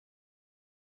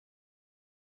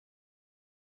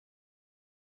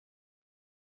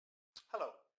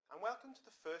and welcome to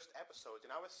the first episode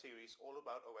in our series all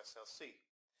about OSLC.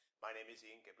 My name is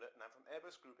Ian Giblett and I'm from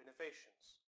Airbus Group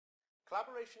Innovations.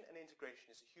 Collaboration and integration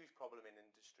is a huge problem in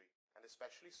industry, and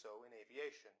especially so in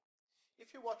aviation. If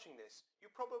you're watching this,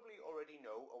 you probably already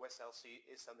know OSLC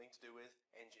is something to do with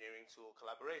engineering tool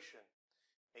collaboration.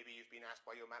 Maybe you've been asked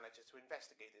by your manager to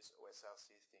investigate this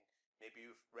OSLC thing. Maybe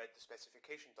you've read the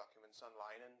specification documents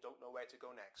online and don't know where to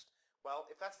go next. Well,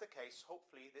 if that's the case,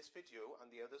 hopefully this video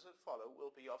and the others that follow will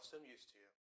be of some use to you.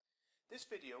 This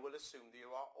video will assume that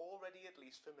you are already at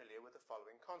least familiar with the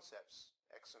following concepts: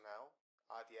 XML,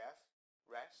 RDF,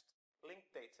 REST,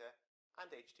 linked data, and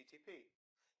HTTP.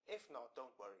 If not,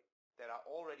 don't worry. There are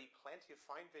already plenty of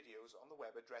fine videos on the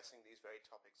web addressing these very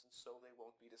topics, and so they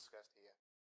won't be discussed here.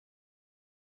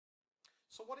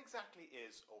 So what exactly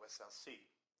is OSLC?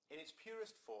 In its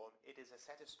purest form, it is a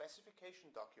set of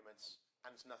specification documents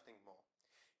and nothing more.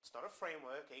 It's not a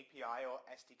framework, API or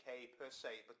SDK per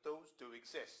se, but those do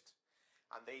exist.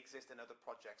 And they exist in other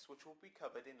projects which will be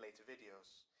covered in later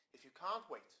videos. If you can't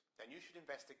wait, then you should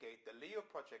investigate the Leo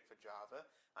project for Java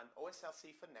and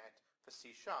OSLC for Net for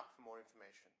C# for more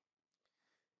information.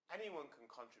 Anyone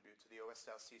can contribute to the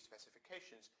OSLC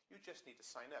specifications, you just need to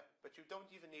sign up, but you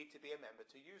don't even need to be a member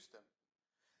to use them.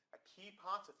 A key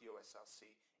part of the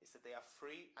OSLC is that they are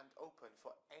free and open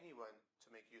for anyone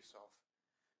to make use of.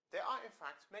 There are in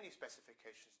fact many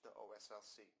specifications to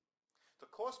OSLC.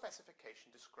 The core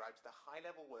specification describes the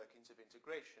high-level workings of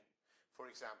integration,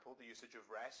 for example the usage of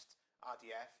REST,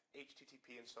 RDF,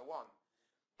 HTTP and so on.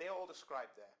 They are all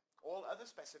described there. All other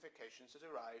specifications are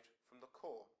derived from the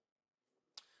core.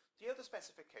 The other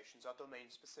specifications are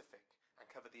domain-specific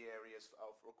and cover the areas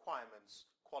of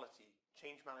requirements, quality,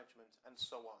 change management and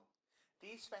so on.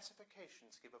 These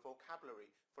specifications give a vocabulary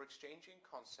for exchanging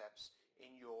concepts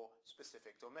in your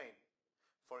specific domain.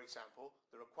 For example,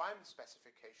 the requirement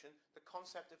specification, the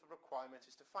concept of a requirement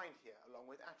is defined here along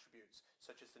with attributes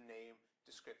such as the name,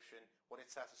 description, what it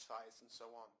satisfies and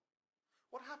so on.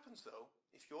 What happens though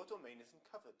if your domain isn't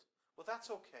covered? Well,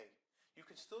 that's okay. You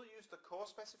can still use the core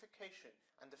specification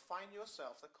and define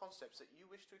yourself the concepts that you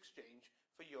wish to exchange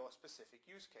for your specific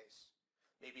use case.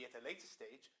 Maybe at a later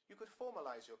stage you could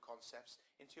formalize your concepts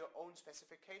into your own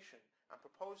specification and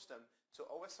propose them to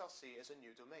OSLC as a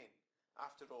new domain.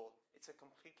 After all, it's a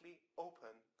completely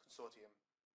open consortium.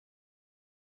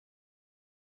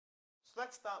 So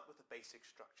let's start with the basic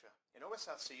structure. In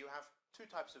OSLC you have two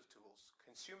types of tools: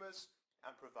 consumers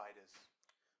and providers.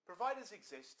 Providers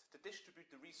exist to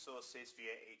distribute the resources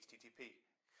via HTTP.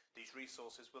 These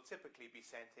resources will typically be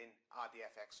sent in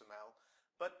RDF XML,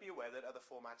 but be aware that other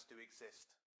formats do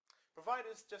exist.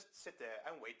 Providers just sit there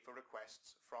and wait for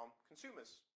requests from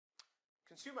consumers.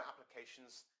 Consumer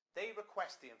applications, they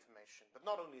request the information, but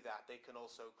not only that, they can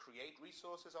also create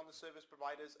resources on the service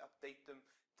providers, update them,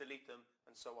 delete them,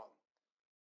 and so on.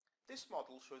 This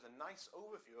model shows a nice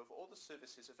overview of all the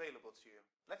services available to you.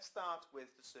 Let's start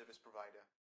with the service provider.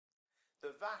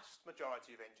 The vast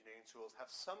majority of engineering tools have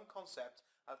some concept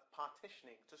of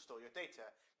partitioning to store your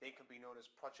data. They can be known as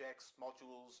projects,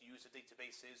 modules, user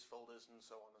databases, folders, and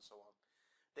so on and so on.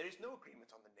 There is no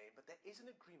agreement on the name, but there is an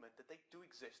agreement that they do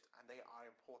exist and they are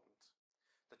important.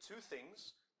 The two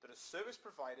things that a service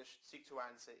provider should seek to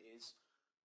answer is: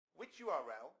 which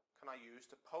URL can I use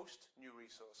to post new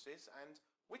resources, and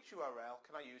which URL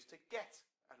can I use to get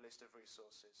a list of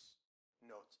resources?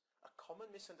 Note, a common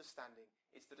misunderstanding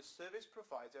is that a service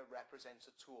provider represents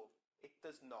a tool. It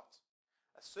does not.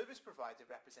 A service provider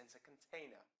represents a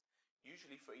container,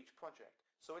 usually for each project,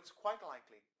 so it's quite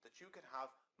likely that you could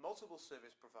have multiple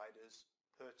service providers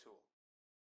per tool.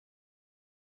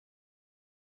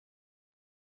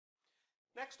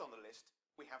 Next on the list,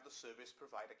 we have the service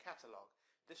provider catalog.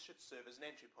 This should serve as an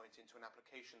entry point into an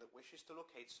application that wishes to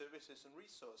locate services and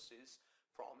resources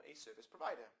from a service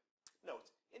provider.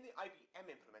 Note, in the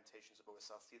IBM implementations of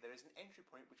OSLC there is an entry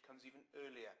point which comes even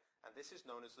earlier, and this is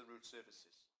known as the root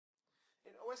services.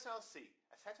 In OSLC,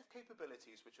 a set of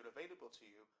capabilities which are available to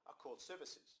you are called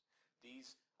services.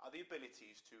 These are the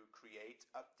abilities to create,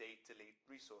 update, delete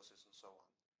resources and so on.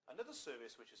 Another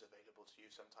service which is available to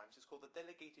you sometimes is called the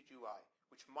delegated UI,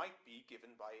 which might be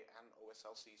given by an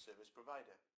OSLC service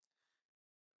provider.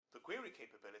 The query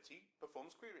capability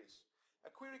performs queries. A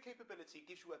query capability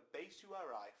gives you a base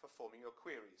URI for forming your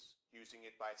queries. Using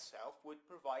it by itself would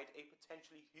provide a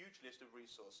potentially huge list of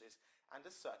resources, and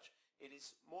as such, it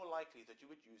is more likely that you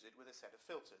would use it with a set of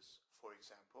filters. For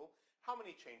example, how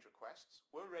many change requests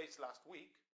were raised last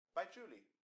week by Julie?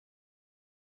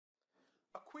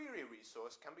 A query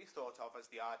resource can be thought of as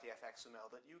the RDF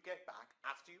XML that you get back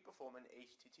after you perform an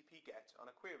HTTP GET on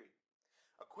a query.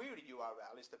 A query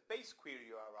URL is the base query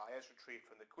URI as retrieved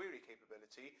from the query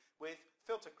capability with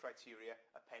filter criteria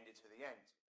appended to the end.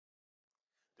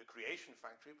 The creation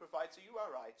factory provides a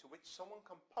URI to which someone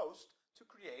can post to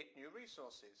create new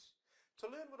resources. To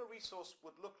learn what a resource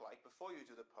would look like before you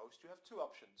do the post, you have two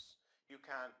options. You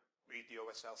can read the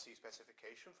OSLC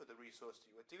specification for the resource that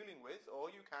you are dealing with,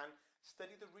 or you can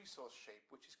study the resource shape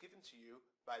which is given to you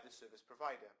by the service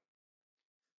provider.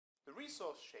 The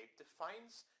resource shape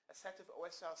defines a set of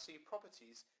OSLC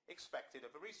properties expected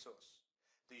of a resource.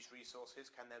 These resources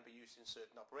can then be used in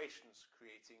certain operations,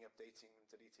 creating, updating,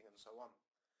 deleting, and so on.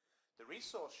 The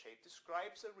resource shape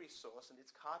describes a resource and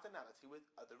its cardinality with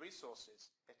other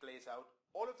resources. It lays out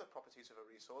all of the properties of a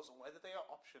resource and whether they are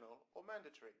optional or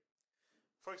mandatory.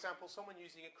 For example, someone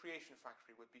using a creation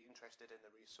factory would be interested in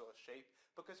the resource shape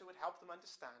because it would help them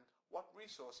understand what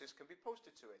resources can be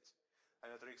posted to it.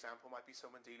 Another example might be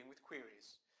someone dealing with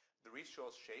queries. The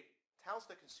resource shape tells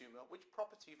the consumer which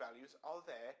property values are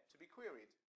there to be queried.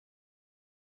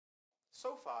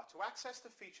 So far, to access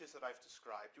the features that I've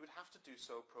described, you would have to do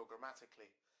so programmatically.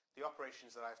 The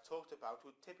operations that I've talked about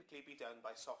would typically be done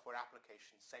by software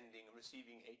applications sending and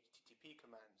receiving HTTP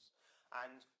commands,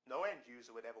 and no end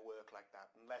user would ever work like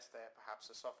that unless they're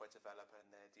perhaps a software developer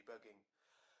and they're debugging.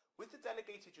 With the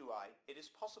delegated UI, it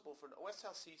is possible for an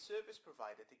OSLC service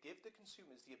provider to give the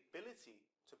consumers the ability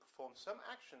to perform some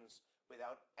actions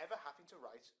without ever having to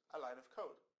write a line of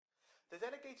code. The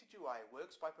delegated UI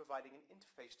works by providing an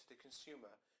interface to the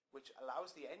consumer which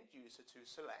allows the end user to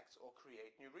select or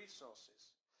create new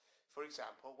resources. For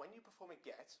example, when you perform a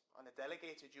GET on a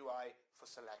delegated UI for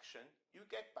selection, you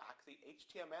get back the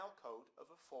HTML code of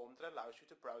a form that allows you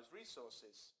to browse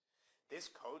resources. This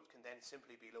code can then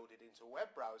simply be loaded into a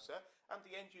web browser and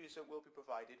the end user will be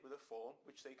provided with a form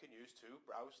which they can use to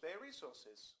browse their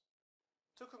resources.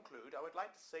 To conclude, I would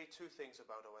like to say two things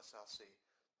about OSLC.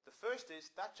 The first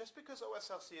is that just because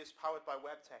OSLC is powered by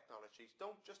web technologies,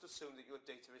 don't just assume that your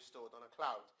data is stored on a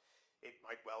cloud. It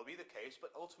might well be the case,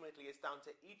 but ultimately it's down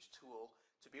to each tool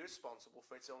to be responsible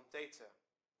for its own data.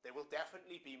 There will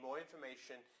definitely be more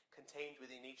information contained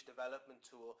within each development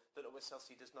tool that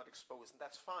OSLC does not expose, and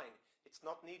that's fine. It's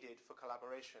not needed for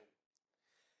collaboration.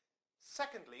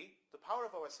 Secondly, the power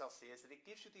of OSLC is that it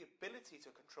gives you the ability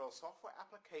to control software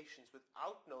applications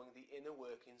without knowing the inner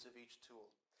workings of each tool.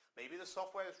 Maybe the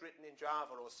software is written in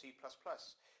Java or C++.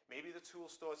 Maybe the tool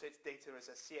stores its data as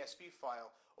a CSV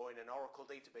file or in an Oracle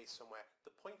database somewhere.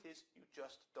 The point is, you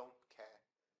just don't care.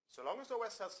 So long as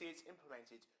OSLC is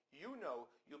implemented, you know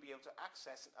you'll be able to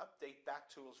access and update that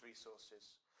tool's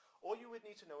resources. All you would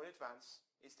need to know in advance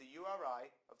is the URI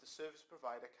of the service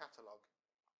provider catalog.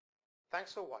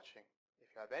 Thanks for watching.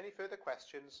 If you have any further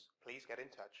questions, please get in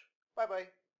touch.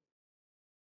 Bye-bye.